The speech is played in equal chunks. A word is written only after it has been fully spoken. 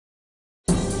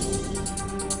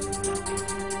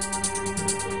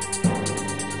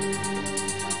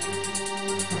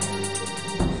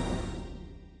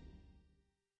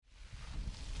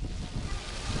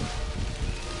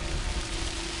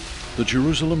The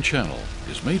Jerusalem Channel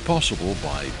is made possible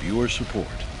by viewer support.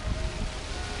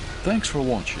 Thanks for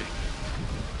watching.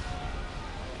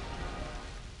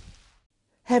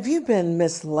 Have you been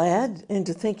misled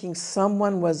into thinking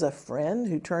someone was a friend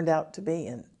who turned out to be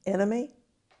an enemy?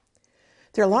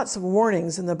 There are lots of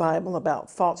warnings in the Bible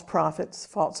about false prophets,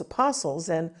 false apostles,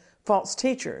 and false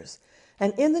teachers.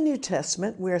 And in the New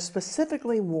Testament, we are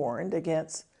specifically warned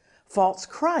against false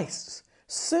Christs,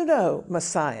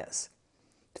 pseudo-messiahs.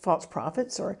 False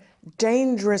prophets are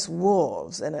dangerous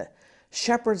wolves in a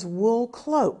shepherd's wool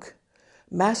cloak,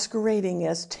 masquerading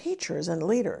as teachers and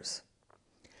leaders.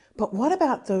 But what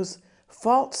about those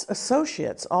false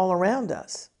associates all around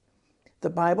us? The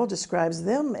Bible describes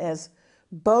them as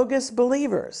bogus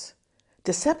believers,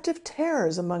 deceptive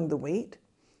tares among the wheat.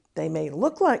 They may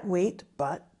look like wheat,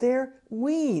 but they're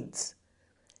weeds.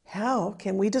 How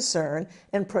can we discern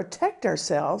and protect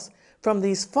ourselves from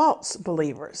these false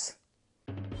believers?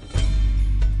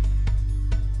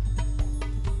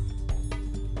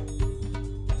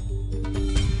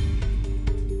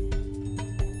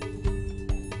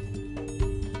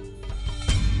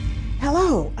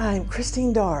 Hello, I'm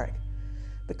Christine Darg.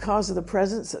 Because of the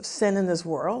presence of sin in this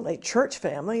world, a church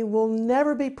family will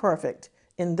never be perfect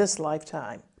in this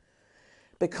lifetime.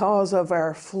 Because of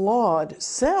our flawed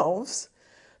selves,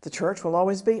 the church will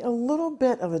always be a little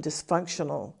bit of a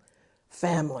dysfunctional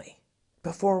family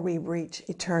before we reach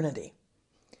eternity.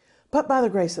 But by the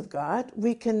grace of God,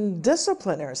 we can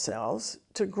discipline ourselves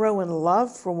to grow in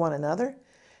love for one another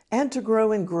and to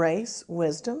grow in grace,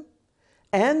 wisdom,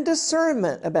 and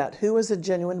discernment about who is a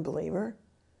genuine believer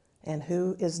and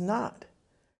who is not.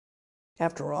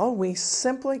 After all, we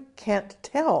simply can't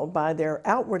tell by their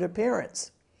outward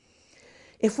appearance.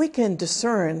 If we can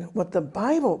discern what the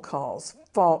Bible calls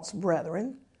false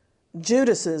brethren,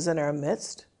 Judases in our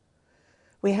midst,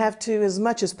 we have to, as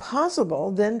much as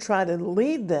possible, then try to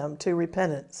lead them to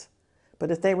repentance.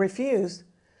 But if they refuse,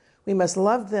 we must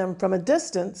love them from a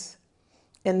distance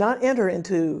and not enter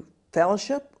into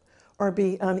fellowship or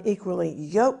be unequally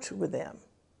yoked with them.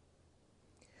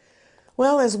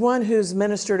 Well, as one who's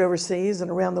ministered overseas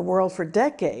and around the world for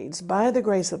decades, by the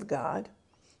grace of God,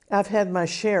 I've had my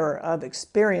share of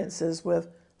experiences with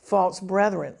false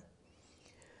brethren.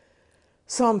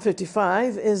 Psalm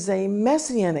 55 is a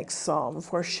messianic psalm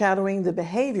foreshadowing the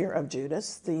behavior of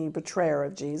Judas, the betrayer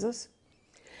of Jesus.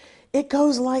 It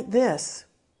goes like this: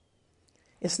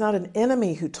 "It's not an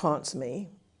enemy who taunts me.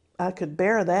 I could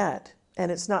bear that.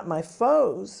 And it's not my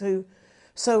foes who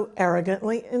so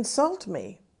arrogantly insult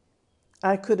me.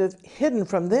 I could have hidden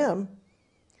from them.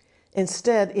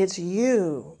 Instead, it's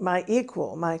you, my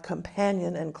equal, my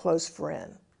companion and close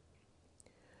friend.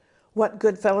 What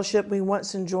good fellowship we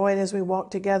once enjoyed as we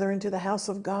walked together into the house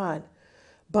of God.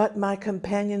 But my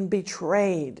companion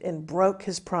betrayed and broke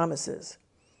his promises.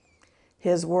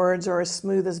 His words are as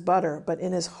smooth as butter, but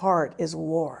in his heart is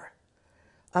war.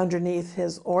 Underneath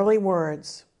his oily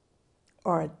words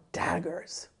are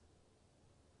daggers."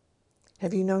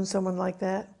 Have you known someone like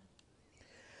that?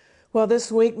 Well,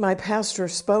 this week my pastor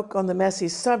spoke on the messy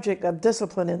subject of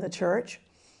discipline in the church,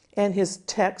 and his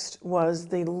text was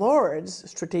the Lord's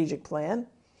strategic plan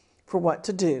for what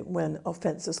to do when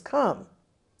offenses come.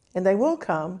 And they will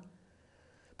come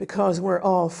because we're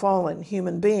all fallen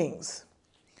human beings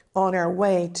on our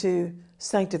way to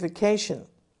sanctification.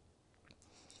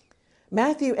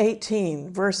 Matthew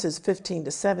 18, verses 15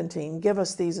 to 17 give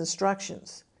us these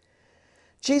instructions.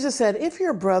 Jesus said, "If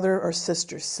your brother or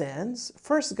sister sins,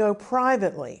 first go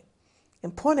privately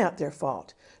and point out their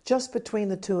fault, just between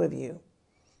the two of you.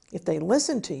 If they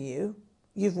listen to you,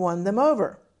 you've won them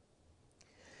over."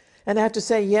 And I have to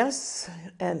say, yes,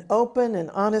 an open and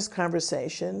honest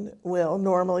conversation will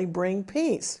normally bring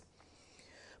peace.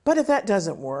 But if that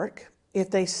doesn't work, if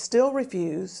they still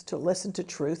refuse to listen to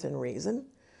truth and reason,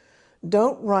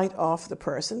 don't write off the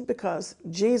person, because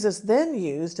Jesus then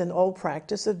used an old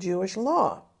practice of Jewish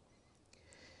law.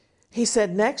 He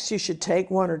said, next you should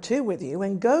take one or two with you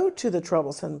and go to the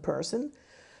troublesome person,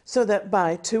 so that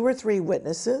by 2 or 3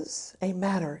 witnesses a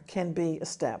matter can be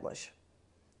established.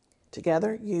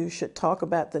 Together you should talk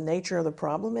about the nature of the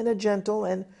problem in a gentle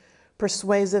and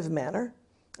persuasive manner,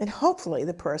 and hopefully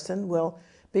the person will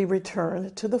be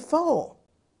returned to the fold.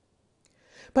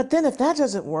 But then if that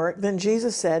doesn't work, then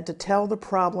Jesus said to tell the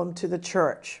problem to the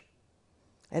church.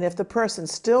 And if the person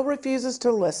still refuses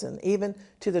to listen, even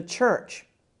to the church,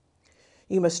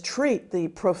 you must treat the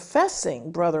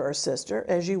professing brother or sister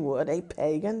as you would a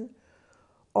pagan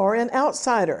or an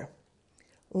outsider.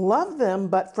 Love them,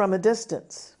 but from a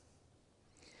distance.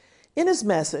 In his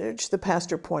message, the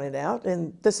pastor pointed out,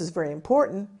 and this is very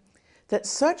important, that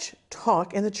such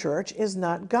talk in the church is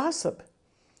not gossip.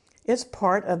 It's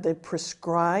part of the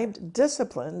prescribed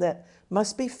discipline that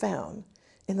must be found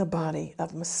in the body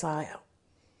of Messiah.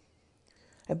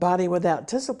 A body without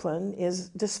discipline is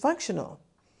dysfunctional.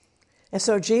 And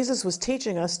so Jesus was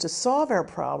teaching us to solve our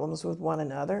problems with one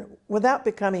another without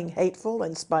becoming hateful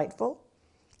and spiteful,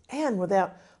 and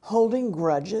without holding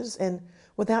grudges, and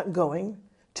without going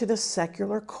to the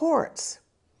secular courts.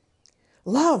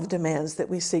 Love demands that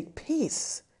we seek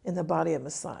peace in the body of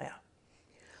Messiah.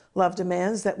 Love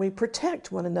demands that we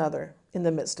protect one another in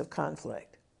the midst of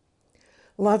conflict.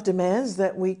 Love demands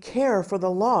that we care for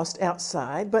the lost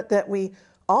outside, but that we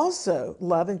also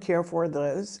love and care for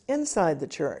those inside the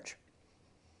church.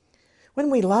 When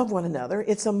we love one another,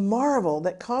 it's a marvel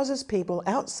that causes people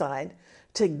outside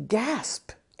to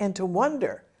gasp and to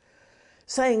wonder,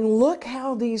 saying, "Look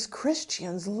how these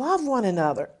Christians love one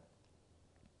another."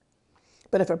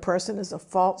 But if a person is a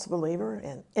false believer,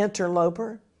 an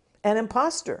interloper, an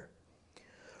imposter,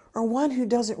 or one who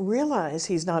doesn't realize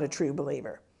he's not a true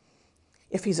believer,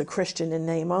 if he's a Christian in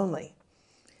name only,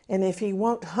 and if he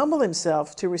won't humble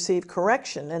himself to receive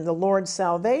correction and the Lord's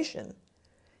salvation,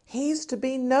 he's to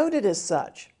be noted as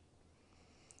such.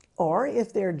 Or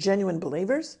if they're genuine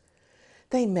believers,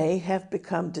 they may have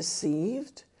become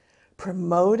deceived,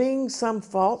 promoting some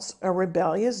false or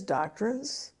rebellious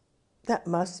doctrines that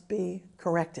must be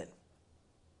corrected.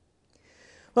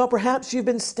 Well, perhaps you've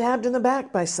been stabbed in the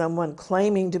back by someone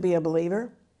claiming to be a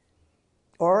believer.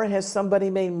 Or has somebody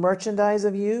made merchandise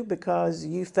of you because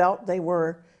you felt they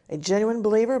were a genuine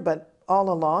believer, but all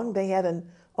along they had an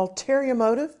ulterior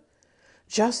motive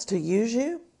just to use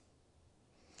you?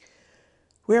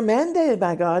 We're mandated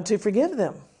by God to forgive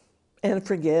them, and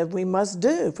forgive we must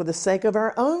do for the sake of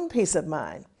our own peace of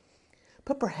mind.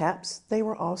 But perhaps they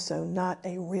were also not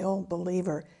a real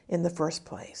believer in the first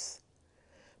place.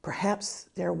 Perhaps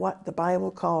they're what the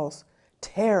Bible calls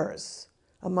tares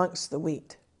amongst the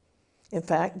wheat. In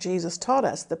fact, Jesus taught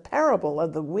us the parable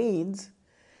of the weeds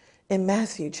in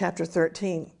Matthew chapter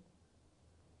 13.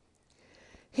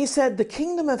 He said, "The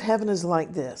kingdom of heaven is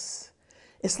like this.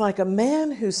 It's like a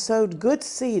man who sowed good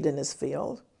seed in his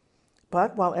field,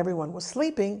 but while everyone was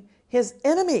sleeping, his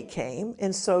enemy came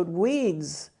and sowed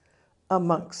weeds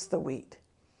amongst the wheat.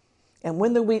 And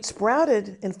when the wheat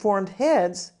sprouted and formed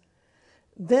heads,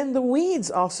 then the weeds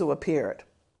also appeared.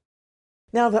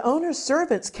 Now the owner's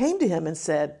servants came to him and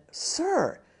said,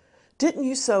 'Sir, didn't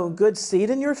you sow good seed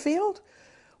in your field?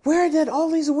 Where did all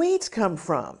these weeds come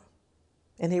from?'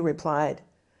 And he replied,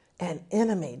 'An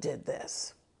enemy did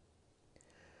this.'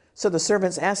 So the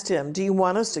servants asked him, 'Do you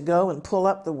want us to go and pull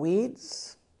up the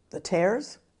weeds, the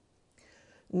tares?'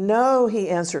 'No,' he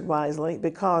answered wisely,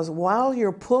 'because while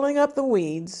you're pulling up the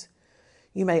weeds,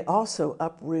 you may also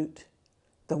uproot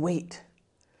the wheat.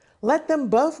 Let them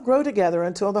both grow together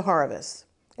until the harvest.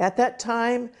 At that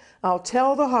time, I'll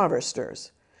tell the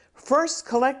harvesters, first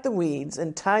collect the weeds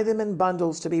and tie them in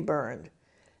bundles to be burned,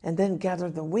 and then gather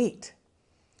the wheat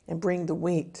and bring the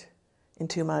wheat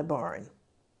into my barn.'"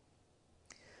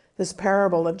 This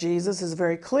parable of Jesus is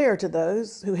very clear to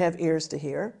those who have ears to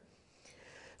hear.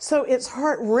 So it's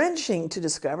heart-wrenching to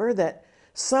discover that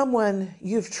someone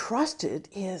you've trusted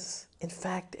is, in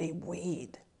fact, a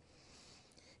weed.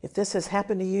 If this has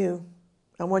happened to you,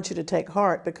 I want you to take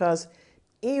heart, because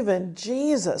even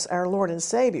Jesus, our Lord and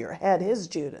Savior, had his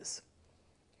Judas.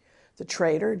 The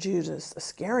traitor, Judas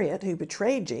Iscariot, who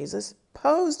betrayed Jesus,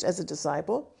 posed as a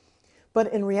disciple,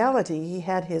 but in reality, he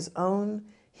had his own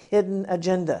hidden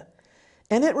agenda,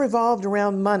 and it revolved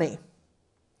around money.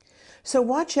 So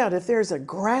watch out if there's a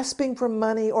grasping for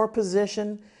money or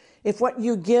position, if what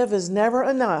you give is never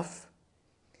enough,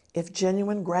 if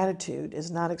genuine gratitude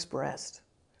is not expressed.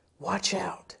 Watch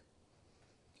out.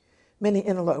 Many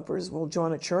interlopers will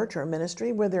join a church or a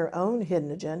ministry with their own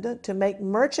hidden agenda to make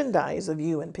merchandise of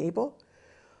you and people,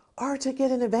 or to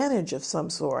get an advantage of some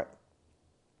sort.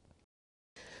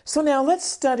 So now let's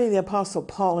study the Apostle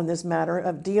Paul in this matter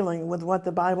of dealing with what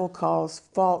the Bible calls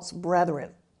false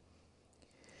brethren.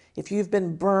 If you've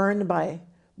been burned by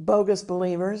bogus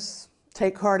believers,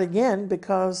 take heart again,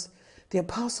 because the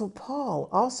Apostle Paul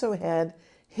also had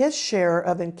his share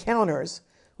of encounters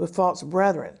with false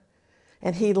brethren.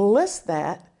 And he lists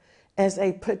that as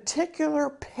a particular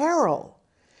peril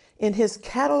in his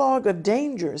catalog of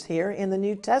dangers here in the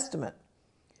New Testament.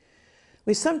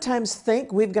 We sometimes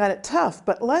think we've got it tough,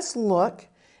 but let's look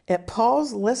at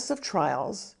Paul's list of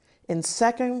trials in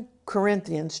 2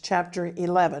 Corinthians chapter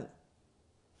 11.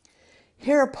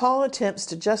 Here, Paul attempts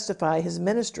to justify his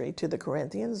ministry to the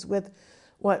Corinthians with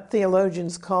what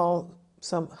theologians call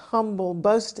some humble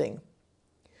boasting.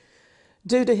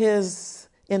 Due to his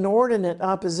inordinate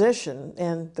opposition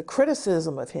and the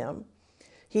criticism of him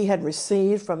he had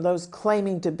received from those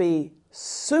claiming to be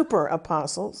super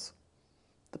apostles.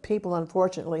 The people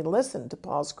unfortunately listened to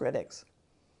Paul's critics,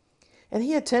 and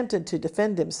he attempted to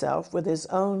defend himself with his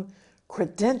own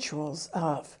credentials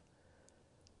of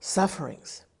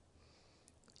sufferings.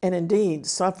 And indeed,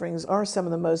 sufferings are some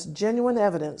of the most genuine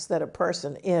evidence that a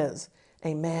person is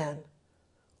a man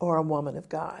or a woman of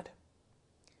God.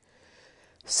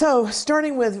 So,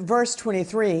 starting with verse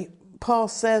 23, Paul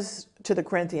says to the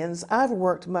Corinthians, I've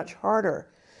worked much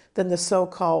harder than the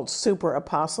so-called super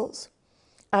apostles.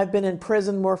 I've been in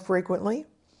prison more frequently.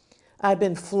 I've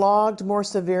been flogged more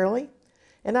severely.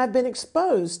 And I've been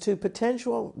exposed to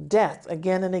potential death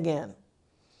again and again.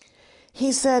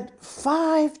 He said,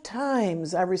 5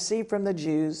 times I received from the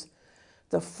Jews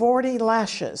the 40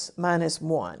 lashes minus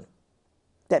 1.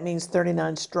 That means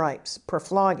 39 stripes per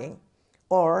flogging.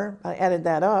 Or, I added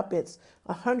that up, it's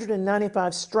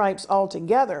 195 stripes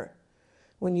altogether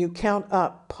when you count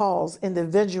up Paul's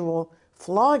individual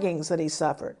floggings that he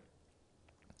suffered.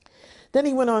 Then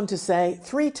he went on to say,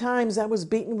 3 times I was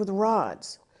beaten with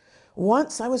rods.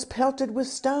 Once I was pelted with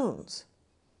stones.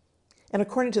 And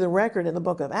according to the record in the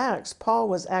book of Acts, Paul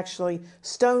was actually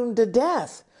stoned to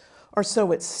death, or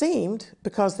so it seemed,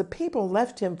 because the people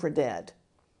left him for dead.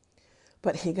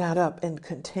 But he got up and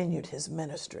continued his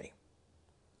ministry.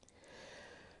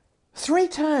 3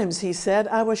 times, he said,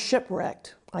 I was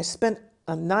shipwrecked. I spent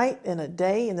a night and a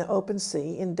day in the open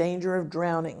sea in danger of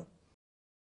drowning.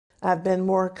 I've been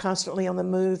more constantly on the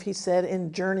move, he said,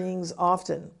 in journeyings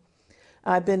often.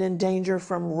 I've been in danger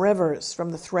from rivers, from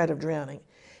the threat of drowning,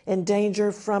 in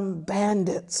danger from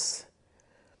bandits.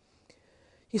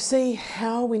 You see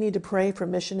how we need to pray for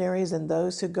missionaries and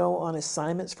those who go on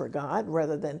assignments for God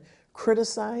rather than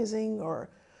criticizing or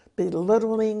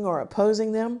belittling or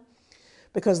opposing them?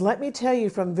 Because let me tell you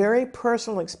from very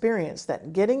personal experience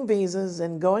that getting visas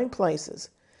and going places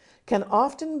can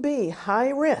often be high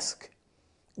risk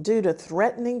due to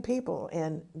threatening people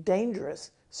and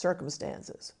dangerous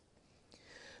circumstances.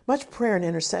 Much prayer and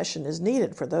intercession is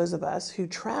needed for those of us who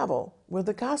travel with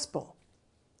the gospel.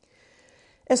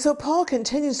 And so Paul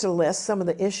continues to list some of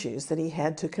the issues that he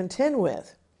had to contend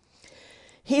with.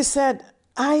 He said,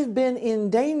 I've been in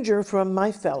danger from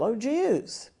my fellow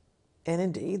Jews. And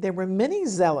indeed, there were many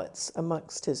zealots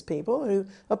amongst his people who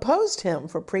opposed him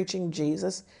for preaching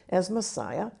Jesus as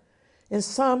Messiah, and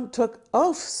some took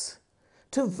oaths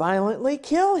to violently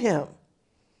kill him.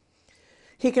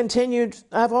 He continued,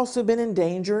 I've also been in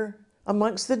danger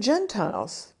amongst the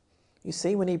Gentiles. You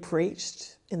see, when he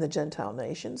preached in the Gentile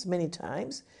nations, many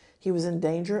times he was in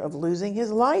danger of losing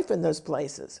his life in those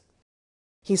places.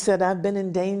 He said, I've been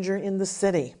in danger in the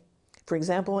city. For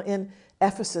example, in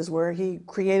Ephesus, where he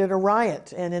created a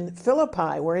riot, and in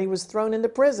Philippi, where he was thrown into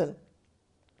prison.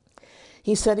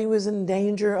 He said he was in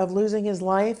danger of losing his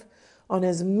life on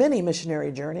his many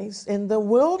missionary journeys in the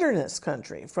wilderness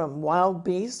country, from wild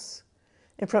beasts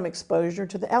and from exposure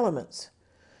to the elements,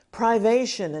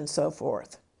 privation and so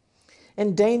forth,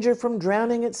 and danger from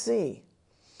drowning at sea.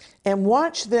 And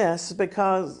watch this,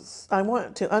 because I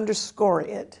want to underscore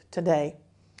it today.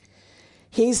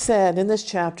 He said in this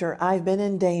chapter, I've been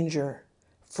in danger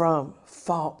from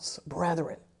false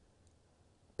brethren,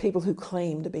 people who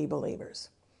claim to be believers.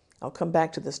 I'll come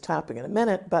back to this topic in a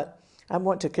minute, but I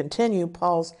want to continue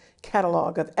Paul's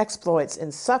catalog of exploits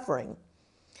in suffering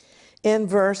in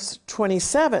verse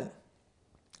 27,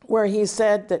 where he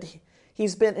said that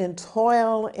he's been in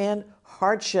toil and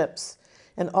hardships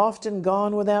and often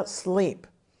gone without sleep.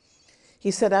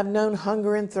 He said, I've known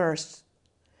hunger and thirst,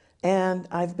 and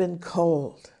I've been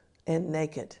cold and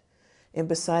naked. And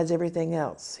besides everything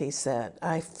else, he said,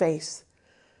 I face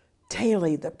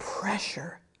daily the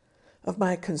pressure of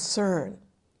my concern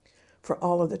for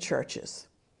all of the churches.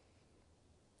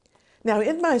 Now,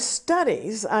 in my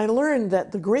studies, I learned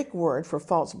that the Greek word for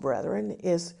false brethren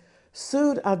is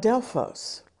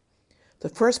pseudadelphos. The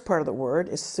first part of the word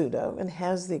is pseudo and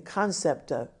has the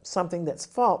concept of something that's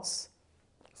false,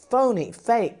 phony,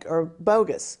 fake, or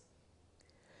bogus.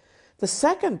 The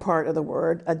second part of the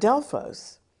word,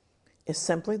 adelphos, is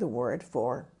simply the word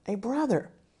for a brother.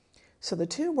 So the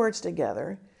two words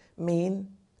together mean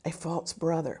a false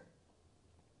brother.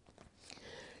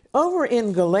 Over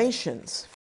in Galatians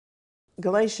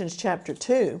chapter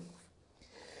 2,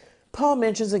 Paul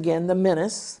mentions again the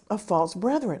menace of false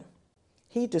brethren.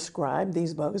 He described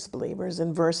these bogus believers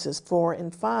in verses 4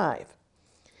 and 5.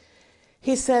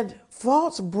 He said,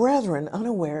 false brethren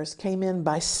unawares came in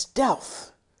by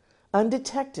stealth,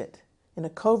 undetected, in a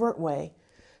covert way,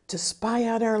 to spy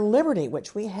out our liberty,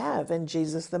 which we have in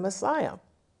Jesus the Messiah.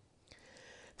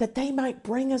 that they might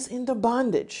bring us into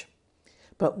bondage.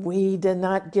 But we did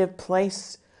not give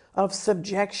place of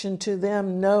subjection to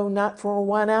them, no, not for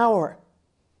 1 hour,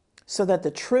 so that the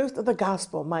truth of the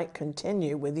gospel might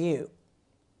continue with you.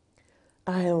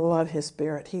 I love his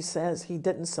spirit. He says he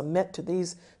didn't submit to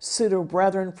these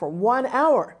pseudo-brethren for 1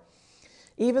 hour,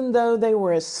 even though they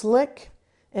were as slick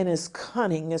and as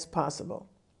cunning as possible.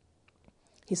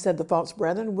 He said the false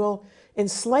brethren will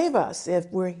enslave us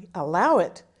if we allow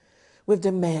it, with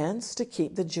demands to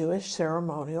keep the Jewish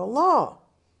ceremonial law,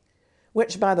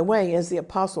 which, by the way, as the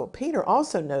Apostle Peter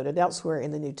also noted elsewhere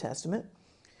in the New Testament,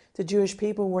 the Jewish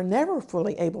people were never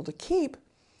fully able to keep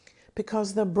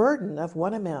because the burden of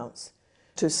what amounts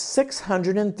to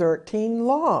 613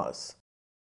 laws.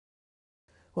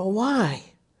 Well,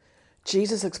 why?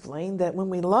 Jesus explained that when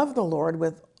we love the Lord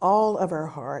with all of our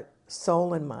heart,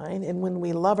 soul, and mind, and when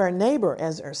we love our neighbor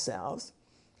as ourselves,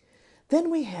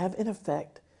 then we have, in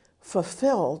effect,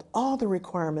 fulfilled all the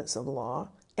requirements of law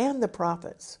and the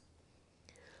prophets.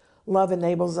 Love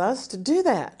enables us to do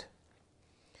that.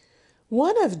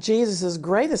 One of Jesus'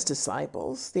 greatest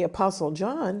disciples, the Apostle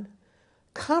John,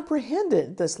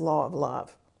 comprehended this law of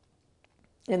love.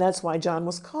 And that's why John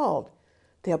was called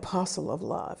the Apostle of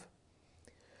Love.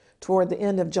 Toward the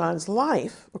end of John's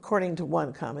life, according to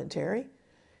one commentary,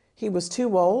 he was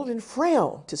too old and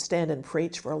frail to stand and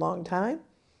preach for a long time.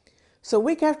 So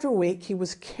week after week, he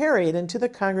was carried into the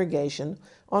congregation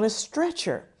on a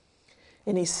stretcher,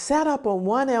 and he sat up on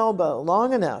one elbow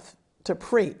long enough to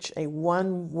preach a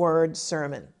one-word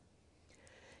sermon.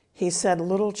 He said,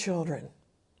 "Little children,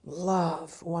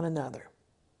 love one another."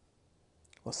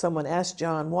 Well, someone asked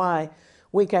John why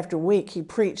week after week he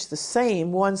preached the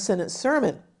same one-sentence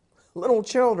sermon, "Little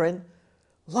children,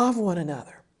 love one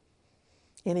another."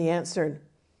 And he answered,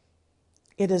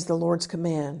 "It is the Lord's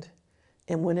command,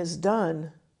 and when it's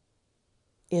done,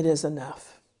 it is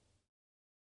enough."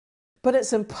 But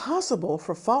it's impossible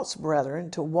for false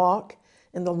brethren to walk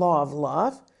in the law of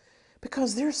love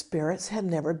because their spirits have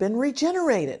never been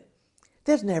regenerated.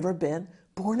 They've never been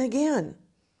born again.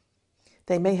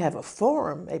 They may have a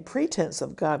form, a pretense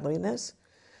of godliness,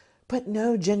 but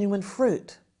no genuine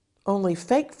fruit, only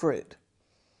fake fruit.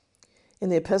 In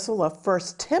the epistle of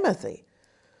 1 Timothy,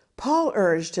 Paul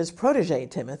urged his protege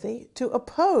Timothy to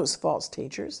oppose false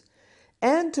teachers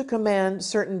and to command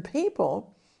certain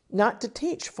people not to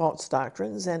teach false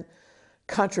doctrines and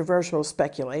controversial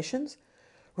speculations,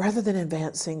 rather than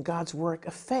advancing God's work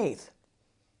of faith.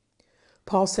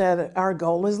 Paul said, our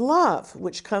goal is love,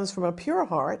 which comes from a pure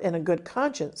heart and a good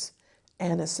conscience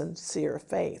and a sincere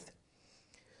faith.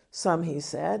 Some, he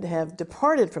said, have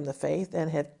departed from the faith and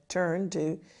have turned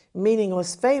to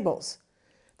meaningless fables.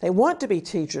 They want to be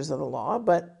teachers of the law,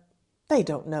 but they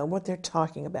don't know what they're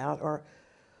talking about or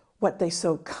what they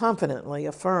so confidently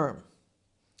affirm.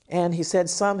 And he said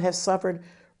some have suffered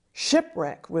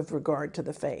shipwreck with regard to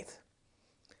the faith.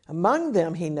 Among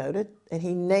them, he noted, and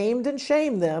he named and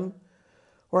shamed them,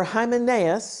 were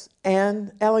Hymenaeus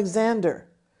and Alexander,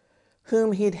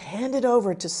 whom he'd handed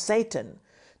over to Satan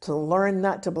to learn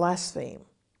not to blaspheme.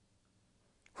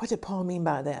 What did Paul mean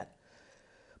by that?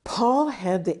 Paul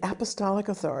had the apostolic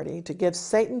authority to give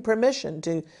Satan permission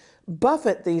to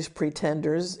buffet these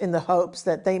pretenders in the hopes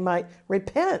that they might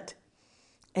repent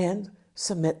and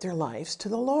submit their lives to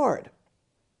the Lord.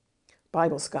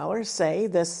 Bible scholars say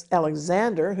this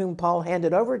Alexander, whom Paul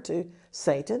handed over to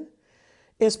Satan,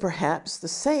 is perhaps the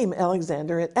same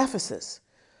Alexander at Ephesus,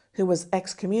 who was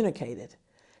excommunicated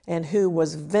and who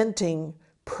was venting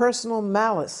personal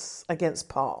malice against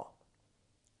Paul.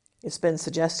 It's been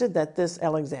suggested that this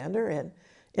Alexander, an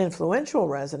influential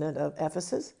resident of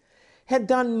Ephesus, had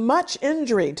done much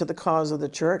injury to the cause of the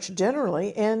church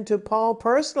generally and to Paul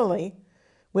personally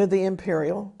with the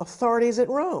imperial authorities at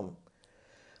Rome,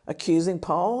 accusing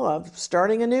Paul of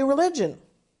starting a new religion.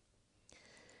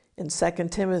 In 2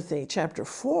 Timothy chapter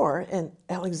 4, and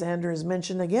Alexander is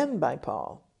mentioned again by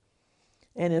Paul.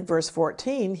 And in verse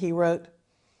 14, he wrote,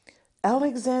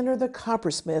 Alexander the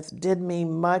coppersmith did me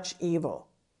much evil.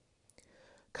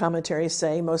 Commentaries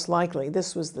say most likely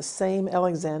this was the same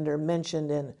Alexander mentioned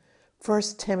in 1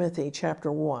 Timothy chapter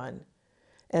 1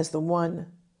 as the one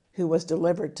who was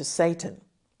delivered to Satan.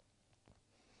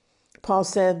 Paul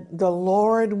said, the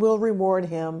Lord will reward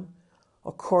him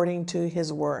according to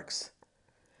his works.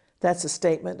 That's a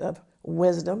statement of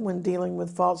wisdom when dealing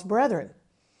with false brethren.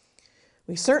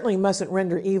 We certainly mustn't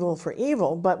render evil for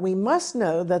evil, but we must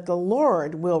know that the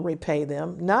Lord will repay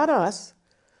them, not us.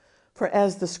 For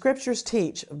as the scriptures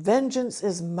teach, vengeance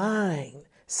is mine,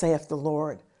 saith the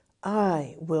Lord,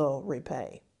 I will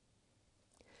repay.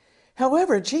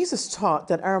 However, Jesus taught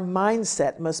that our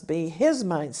mindset must be his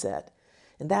mindset,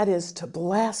 and that is to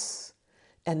bless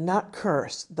and not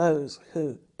curse those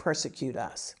who persecute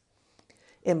us.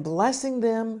 In blessing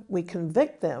them, we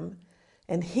convict them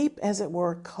and heap, as it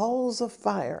were, coals of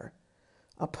fire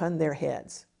upon their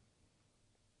heads.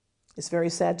 It's very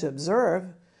sad to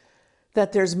observe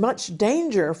that there's much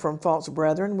danger from false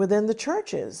brethren within the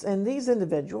churches, and these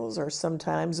individuals are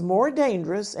sometimes more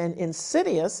dangerous and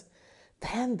insidious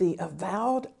than the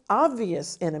avowed,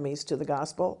 obvious enemies to the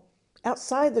gospel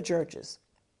outside the churches.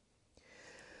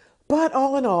 But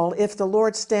all in all, if the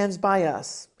Lord stands by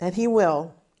us, and He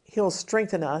will, He'll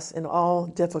strengthen us in all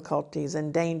difficulties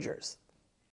and dangers.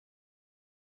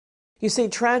 You see,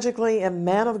 tragically, a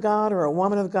man of God or a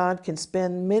woman of God can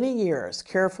spend many years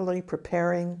carefully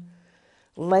preparing,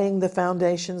 laying the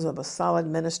foundations of a solid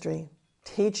ministry,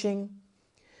 teaching,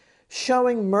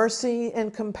 showing mercy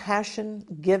and compassion,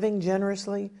 giving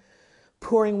generously,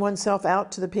 pouring oneself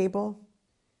out to the people,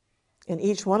 and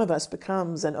each one of us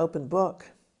becomes an open book.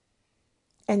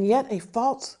 And yet a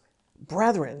false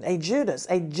brethren, a Judas,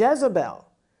 a Jezebel,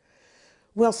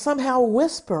 will somehow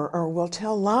whisper or will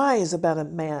tell lies about a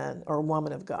man or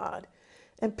woman of God.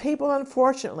 And people,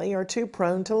 unfortunately, are too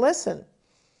prone to listen.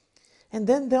 And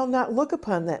then they'll not look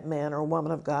upon that man or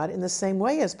woman of God in the same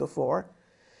way as before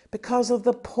because of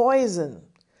the poison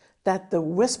that the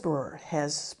whisperer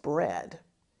has spread.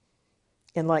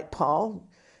 And like Paul,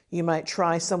 you might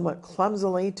try somewhat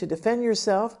clumsily to defend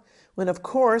yourself when, of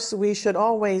course, we should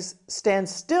always stand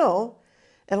still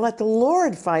and let the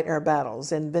Lord fight our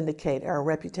battles and vindicate our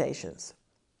reputations.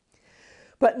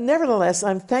 But nevertheless,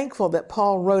 I'm thankful that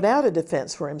Paul wrote out a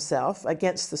defense for himself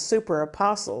against the super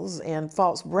apostles and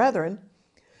false brethren,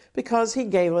 because he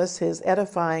gave us his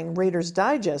edifying Reader's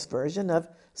Digest version of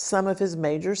some of his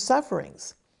major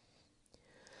sufferings.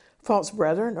 False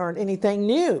brethren aren't anything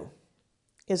new.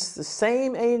 It's the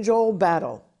same age-old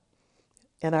battle.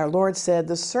 And our Lord said,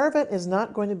 the servant is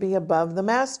not going to be above the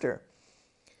master.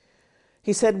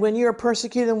 He said, when you are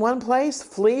persecuted in one place,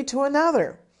 flee to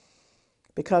another.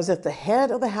 Because if the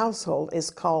head of the household is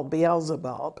called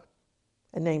Beelzebub,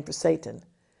 a name for Satan,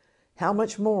 how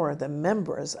much more the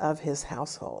members of his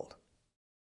household?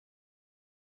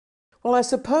 Well, I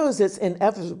suppose it's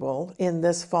inevitable in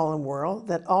this fallen world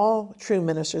that all true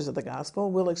ministers of the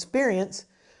gospel will experience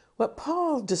what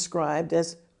Paul described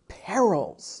as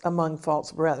perils among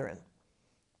false brethren.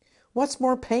 What's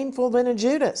more painful than a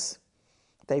Judas?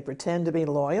 They pretend to be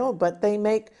loyal, but they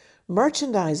make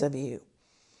merchandise of you.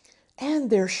 And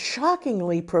they're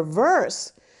shockingly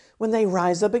perverse when they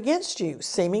rise up against you,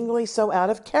 seemingly so out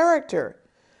of character.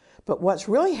 But what's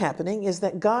really happening is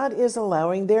that God is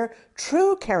allowing their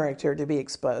true character to be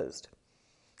exposed.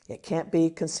 It can't be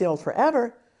concealed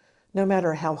forever, no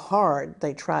matter how hard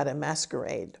they try to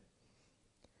masquerade.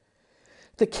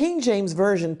 The King James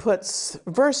Version puts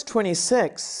verse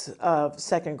 26 of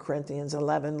 2 Corinthians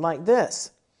 11 like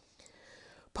this.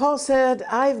 Paul said,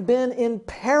 I've been in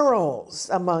perils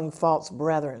among false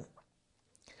brethren.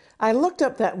 I looked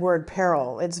up that word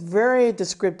peril. It's very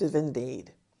descriptive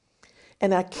indeed.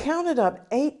 And I counted up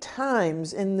 8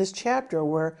 times in this chapter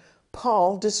where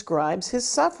Paul describes his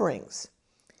sufferings.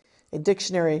 A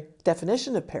dictionary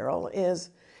definition of peril is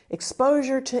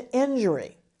exposure to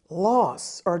injury,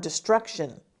 loss, or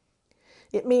destruction.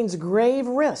 It means grave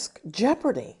risk,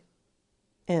 jeopardy,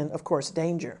 and of course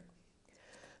danger.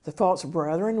 The false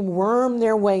brethren worm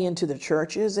their way into the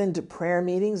churches, into prayer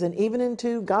meetings, and even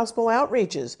into gospel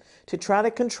outreaches to try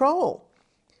to control.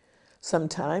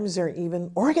 Sometimes they're even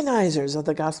organizers of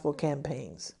the gospel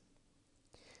campaigns.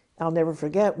 I'll never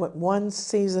forget what one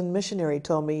seasoned missionary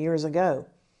told me years ago,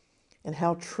 and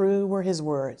how true were his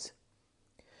words.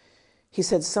 He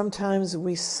said, sometimes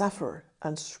we suffer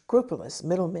unscrupulous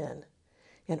middlemen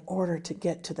in order to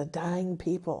get to the dying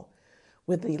people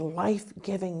with the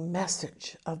life-giving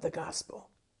message of the gospel.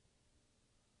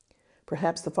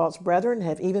 Perhaps the false brethren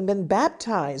have even been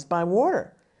baptized by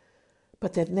water,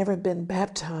 but they've never been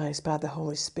baptized by the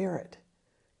Holy Spirit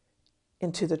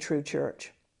into the true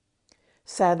church.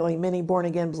 Sadly, many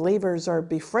born-again believers are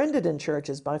befriended in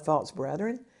churches by false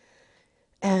brethren,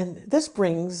 and this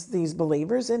brings these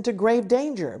believers into grave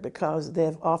danger because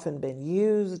they've often been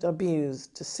used,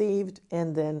 abused, deceived,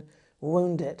 and then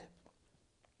wounded.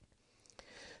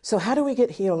 So how do we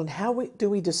get healed, and how do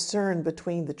we discern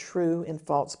between the true and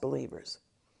false believers?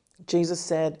 Jesus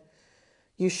said,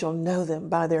 you shall know them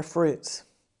by their fruits.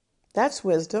 That's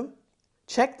wisdom.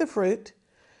 Check the fruit,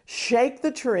 shake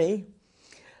the tree.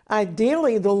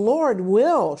 Ideally, the Lord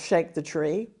will shake the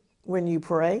tree when you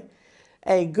pray.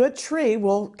 A good tree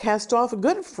will cast off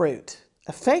good fruit.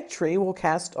 A fake tree will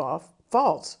cast off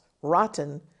false,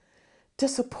 rotten,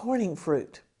 disappointing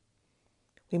fruit.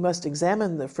 We must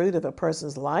examine the fruit of a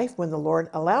person's life when the Lord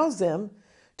allows them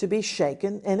to be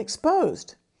shaken and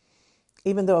exposed.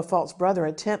 Even though a false brother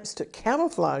attempts to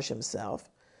camouflage himself,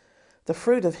 the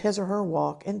fruit of his or her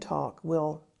walk and talk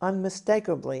will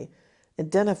unmistakably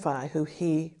identify who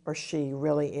he or she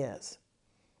really is.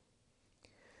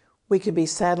 We can be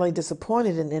sadly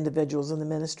disappointed in individuals in the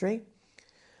ministry,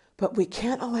 but we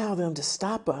can't allow them to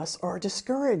stop us or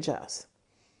discourage us.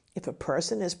 If a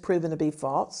person is proven to be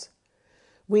false,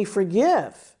 we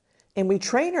forgive and we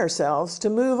train ourselves to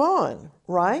move on,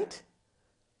 right?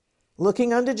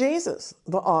 Looking unto Jesus,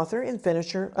 the author and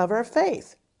finisher of our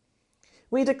faith.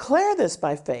 We declare this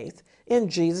by faith in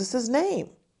Jesus' name.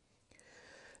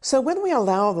 So when we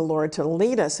allow the Lord to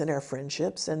lead us in our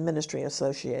friendships and ministry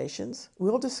associations,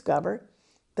 we'll discover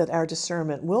that our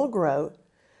discernment will grow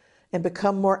and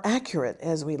become more accurate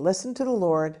as we listen to the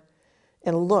Lord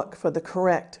and look for the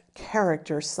correct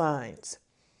character signs.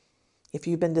 If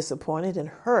you've been disappointed and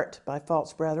hurt by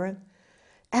false brethren,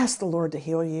 ask the Lord to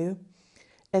heal you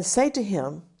and say to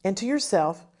him and to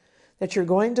yourself that you're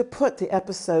going to put the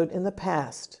episode in the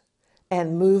past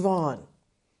and move on.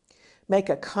 Make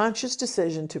a conscious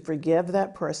decision to forgive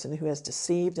that person who has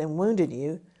deceived and wounded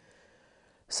you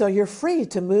so you're free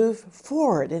to move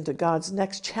forward into God's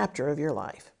next chapter of your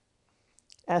life.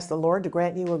 Ask the Lord to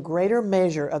grant you a greater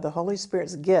measure of the Holy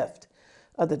Spirit's gift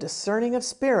of the discerning of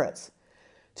spirits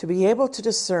to be able to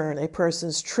discern a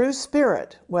person's true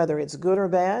spirit, whether it's good or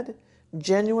bad,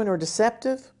 genuine or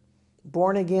deceptive,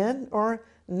 born again or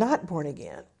not born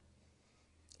again.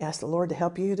 Ask the Lord to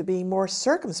help you to be more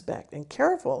circumspect and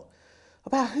careful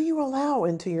about who you allow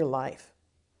into your life.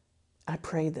 I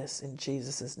pray this in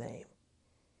Jesus' name.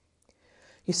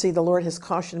 You see, the Lord has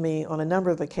cautioned me on a number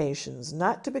of occasions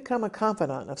not to become a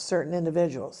confidant of certain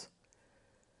individuals.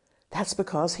 That's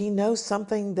because he knows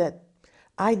something that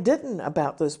I didn't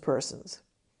about those persons.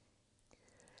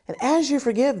 And as you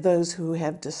forgive those who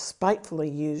have despitefully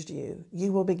used you,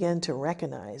 you will begin to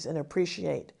recognize and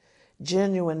appreciate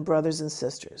genuine brothers and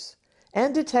sisters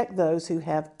and detect those who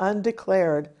have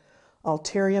undeclared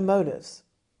ulterior motives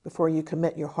before you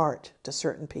commit your heart to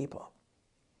certain people.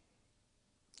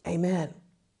 Amen.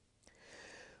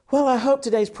 Well, I hope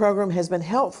today's program has been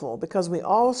helpful because we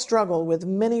all struggle with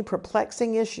many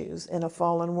perplexing issues in a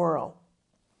fallen world.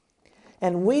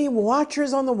 And we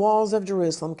watchers on the walls of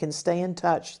Jerusalem can stay in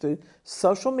touch through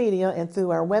social media and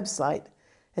through our website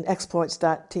at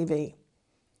exploits.tv.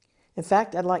 In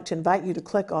fact, I'd like to invite you to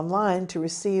click online to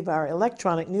receive our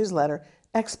electronic newsletter,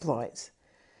 Exploits.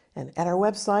 And at our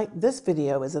website, this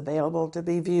video is available to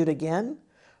be viewed again,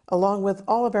 along with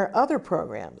all of our other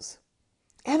programs.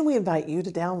 And we invite you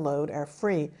to download our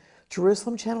free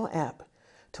Jerusalem Channel app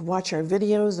to watch our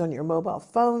videos on your mobile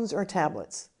phones or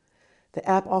tablets. The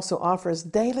app also offers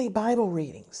daily Bible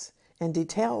readings and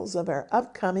details of our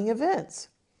upcoming events.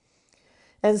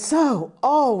 And so,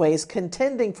 always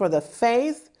contending for the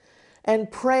faith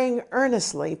and praying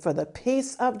earnestly for the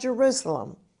peace of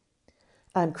Jerusalem,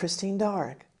 I'm Christine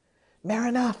Darg.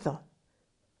 Maranatha.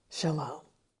 Shalom.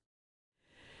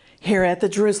 Here at the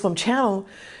Jerusalem Channel,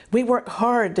 we work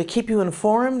hard to keep you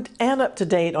informed and up to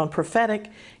date on prophetic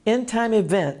end-time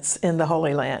events in the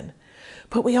Holy Land.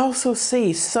 But we also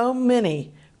see so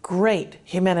many great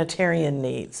humanitarian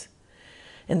needs.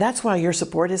 And that's why your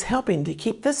support is helping to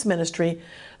keep this ministry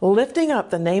lifting up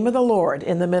the name of the Lord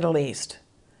in the Middle East.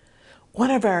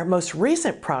 One of our most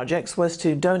recent projects was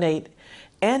to donate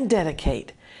and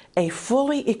dedicate a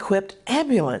fully equipped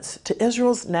ambulance to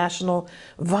Israel's National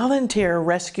Volunteer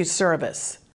Rescue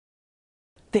Service.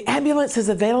 The ambulance is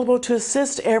available to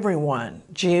assist everyone,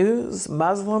 Jews,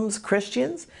 Muslims,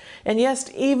 Christians, and yes,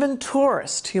 even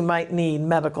tourists who might need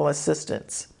medical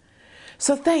assistance.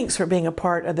 So thanks for being a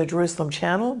part of the Jerusalem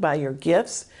Channel by your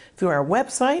gifts through our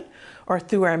website or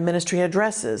through our ministry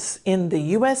addresses in the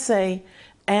USA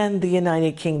and the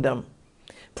United Kingdom.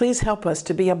 Please help us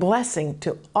to be a blessing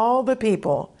to all the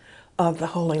people of the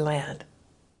Holy Land.